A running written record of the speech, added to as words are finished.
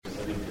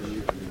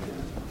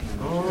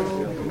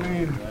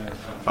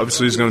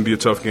obviously it's going to be a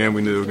tough game.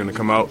 We knew they were going to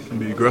come out and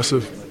be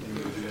aggressive.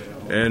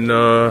 And,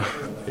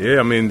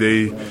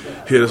 they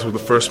hit us with the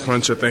first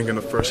punch, I think, in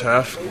the first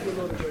half.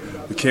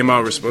 We came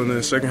out responding in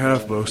the second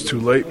half, but it was too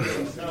late.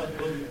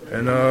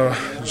 And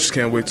just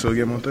can't wait till the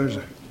game on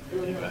Thursday.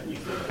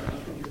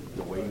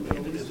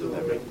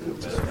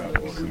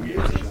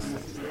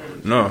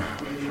 No,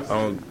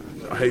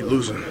 I hate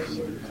losing.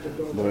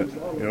 But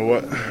you know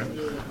what?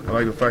 I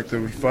like the fact that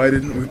we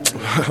fighted.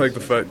 I like the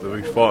fact that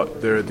we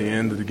fought there at the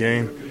end of the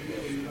game.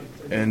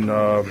 And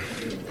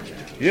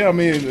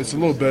it's a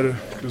little better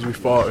because we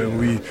fought and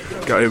we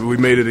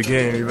made it a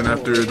game even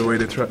after the way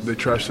they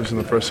trashed us in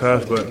the first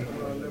half. But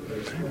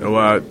you know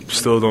what? I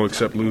still don't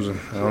accept losing.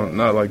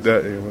 Not like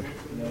that anyway.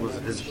 Was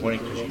it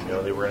disappointing because you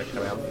know they were going to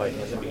come out fighting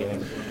at the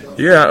beginning?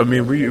 Yeah, I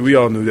mean we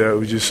all knew that. I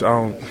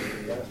don't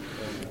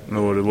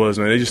know what it was,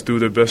 man. They just threw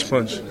their best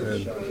punch,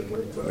 and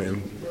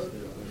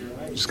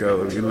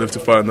we live to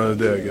fight another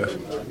day, I guess.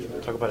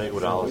 Talk about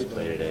Iguodala's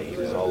play today. He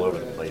was all over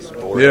the place.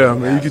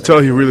 Yeah, you could tell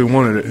he really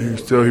wanted it. You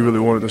could tell he really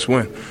wanted this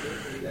win.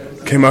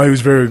 Came out, he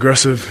was very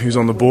aggressive. He was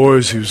on the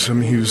boards. He was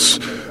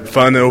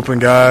finding open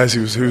guys. He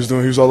was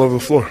all over the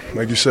floor.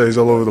 Like you said, he's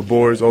all over the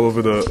boards, all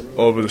over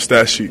the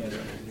stat sheet.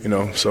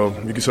 So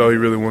you could tell he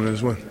really wanted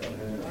his win.